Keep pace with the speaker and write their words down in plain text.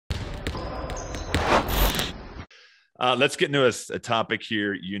Let's get into a topic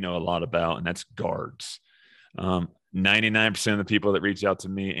here you know a lot about, and that's guards. 99% of the people that reach out to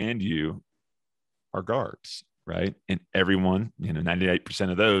me and you are guards, right? And everyone,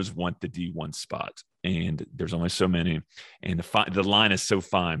 98% of those want the D1 spot. And there's only so many. And the line is so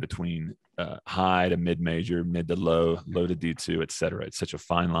fine between high to mid-major, mid to low, low to D2, et cetera. It's such a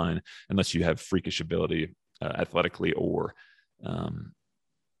fine line unless you have freakish ability athletically or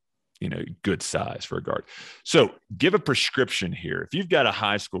good size for a guard. So give a prescription here. If you've got a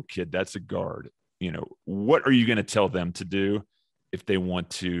high school kid that's a guard, what are you going to tell them to do if they want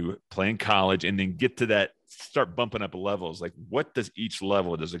to play in college and then get to that, start bumping up levels? Like, what does each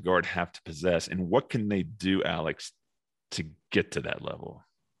level does a guard have to possess, and what can they do, Alex, to get to that level?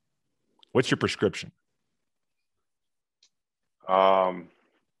 What's your prescription? Well,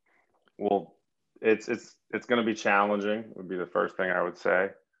 it's going to be challenging, would be the first thing I would say.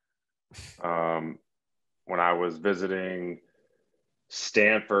 When I was visiting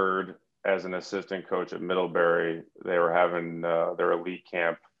Stanford as an assistant coach at Middlebury, they were having their elite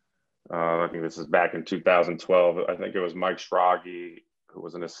camp. I think this is back in 2012. I think it was Mike Schrage, who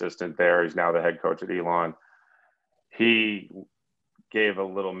was an assistant there. He's now the head coach at Elon. He gave a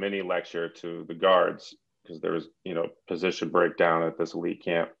little mini lecture to the guards because there was, position breakdown at this elite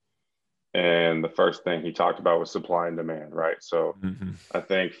camp. And the first thing he talked about was supply and demand, right? So I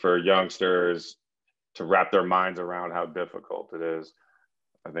think for youngsters to wrap their minds around how difficult it is,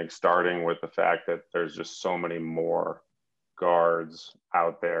 I think starting with the fact that there's just so many more guards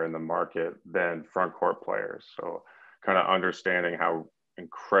out there in the market than front court players. So kind of understanding how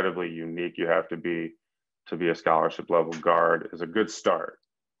incredibly unique you have to be a scholarship level guard is a good start,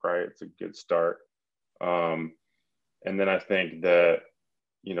 right? It's a good start. And then I think that,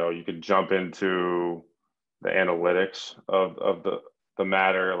 you could jump into the analytics of the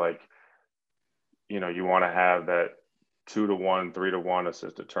matter. Like, you want to have that 2-to-1, 3-to-1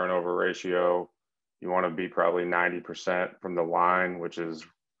 assist to turnover ratio. You want to be probably 90% from the line, which is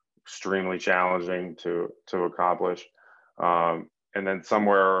extremely challenging to accomplish. And then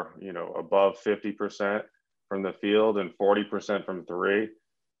somewhere, above 50% from the field and 40% from three.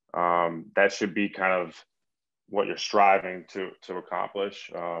 That should be kind of what you're striving to accomplish.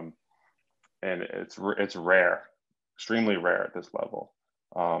 And it's rare, extremely rare at this level.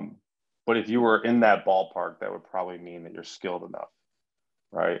 But if you were in that ballpark, that would probably mean that you're skilled enough,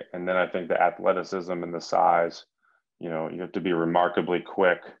 right? And then I think the athleticism and the size, you have to be remarkably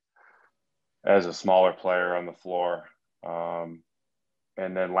quick as a smaller player on the floor.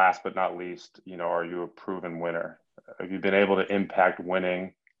 And then last but not least, are you a proven winner? Have you been able to impact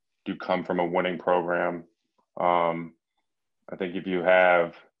winning? Do you come from a winning program? I think if you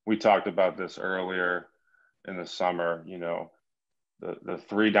have, we talked about this earlier in the summer, the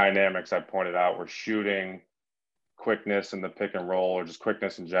three dynamics I pointed out were shooting, quickness in the pick and roll, or just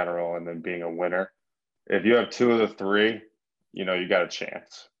quickness in general, and then being a winner. If you have two of the three, you got a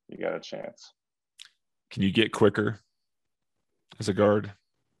chance. You got a chance. Can you get quicker as a guard?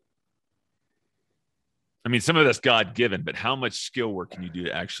 I mean, some of that's God-given, but how much skill work can you do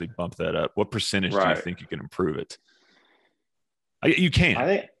to actually bump that up? What percentage do you think you can improve it? You can.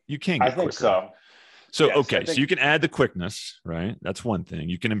 I think quicker. So. So, yes, okay. So you can add the quickness, right? That's one thing.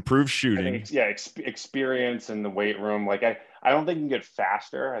 You can improve shooting. Experience in the weight room. Like I don't think you can get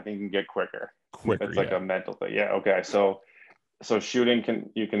faster. I think you can get quicker. It's like a mental thing. Yeah. Okay. So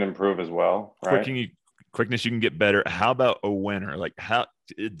shooting you can improve as well, right? Quickness, you can get better. How about a winner? Like, how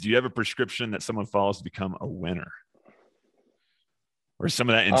do you have a prescription that someone follows to become a winner? Or some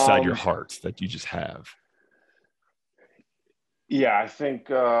of that inside your heart that you just have? Yeah, I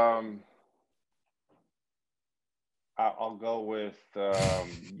think I'll go with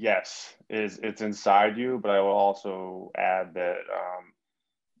yes. It's inside you, but I will also add that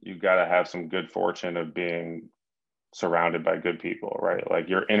you got to have some good fortune of being surrounded by good people, right? Like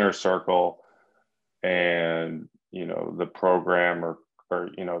your inner circle and the program or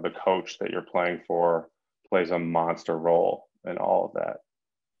the coach that you're playing for plays a monster role in all of that.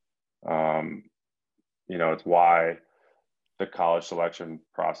 It's why the college selection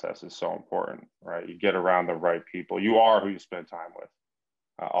process is so important, right? You get around the right people. You are who you spend time with.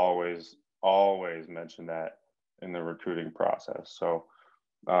 I always mention that in the recruiting process. So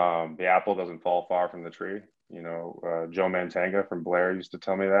the apple doesn't fall far from the tree. Joe Mantanga from Blair used to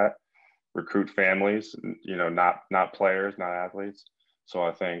tell me that. Recruit families, not players, not athletes. So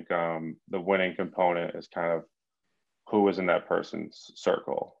I think the winning component is kind of who is in that person's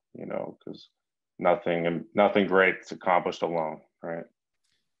circle, because nothing great is accomplished alone, right?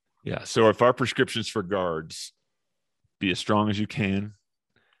 Yeah. So if our prescriptions for guards, be as strong as you can,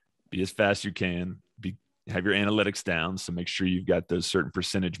 be as fast as you can, have your analytics down. So make sure you've got those certain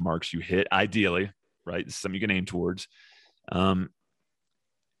percentage marks you hit, ideally, right? This is something you can aim towards.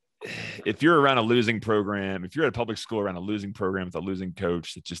 If you're around a losing program, if you're at a public school around a losing program with a losing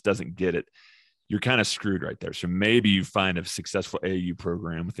coach that just doesn't get it, you're kind of screwed right there. So maybe you find a successful AAU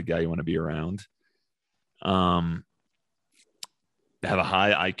program with the guy you want to be around. Have a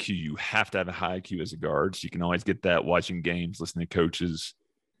high IQ. You have to have a high IQ as a guard. So you can always get that watching games, listening to coaches.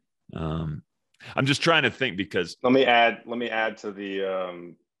 I'm just trying to think because let me add to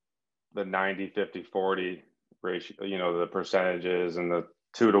the 90, 50, 40 ratio, you know, the percentages and the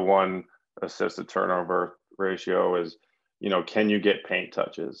 2-to-1 assist to turnover ratio is, you know, can you get paint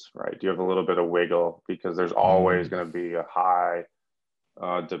touches, right? Do you have a little bit of wiggle? Because there's always going to be a high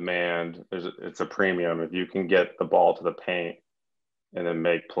demand. It's a premium. If you can get the ball to the paint and then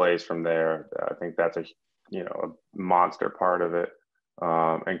make plays from there, I think that's a monster part of it.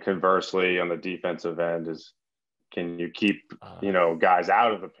 And conversely, on the defensive end is, can you keep, guys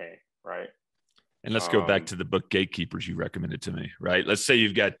out of the paint, right? And let's go back to the book Gatekeepers you recommended to me, right? Let's say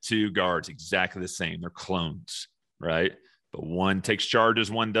you've got two guards exactly the same. They're clones, right? But one takes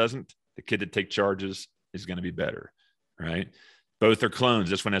charges, one doesn't. The kid that takes charges is going to be better, right? Both are clones.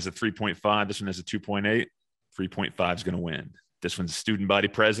 This one has a 3.5. This one has a 2.8. 3.5 is going to win. This one's a student body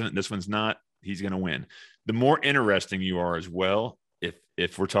president. This one's not. He's going to win. The more interesting you are as well,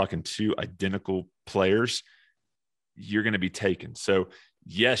 if we're talking two identical players, you're going to be taken. So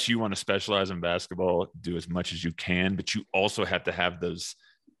yes, you want to specialize in basketball, do as much as you can, but you also have to have those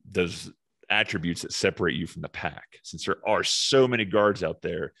attributes that separate you from the pack. Since there are so many guards out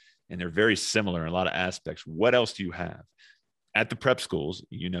there and they're very similar in a lot of aspects, what else do you have? At the prep schools,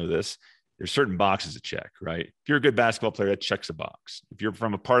 you know this, there's certain boxes to check, right? If you're a good basketball player, that checks a box. If you're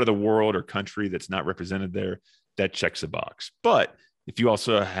from a part of the world or country that's not represented there, that checks a box. But if you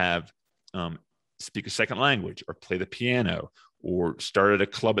also have speak a second language or play the piano or start at a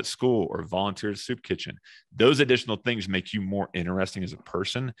club at school or volunteer at a soup kitchen, those additional things make you more interesting as a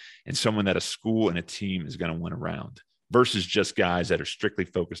person and someone that a school and a team is going to win around versus just guys that are strictly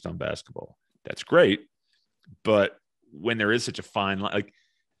focused on basketball. That's great. But when there is such a fine line, like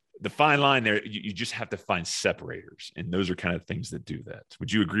the fine line there, you just have to find separators. And those are kind of things that do that.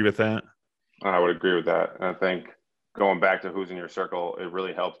 Would you agree with that? I would agree with that. And I think going back to who's in your circle, it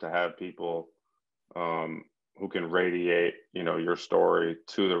really helps to have people who can radiate, your story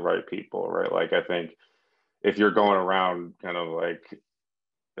to the right people, right? Like, I think if you're going around kind of like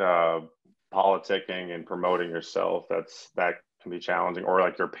politicking and promoting yourself, that can be challenging. Or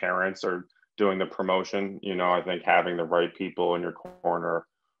like your parents are doing the promotion, I think having the right people in your corner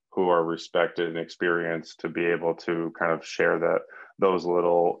who are respected and experienced to be able to kind of share those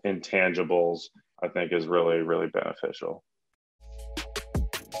little intangibles, I think is really, really beneficial.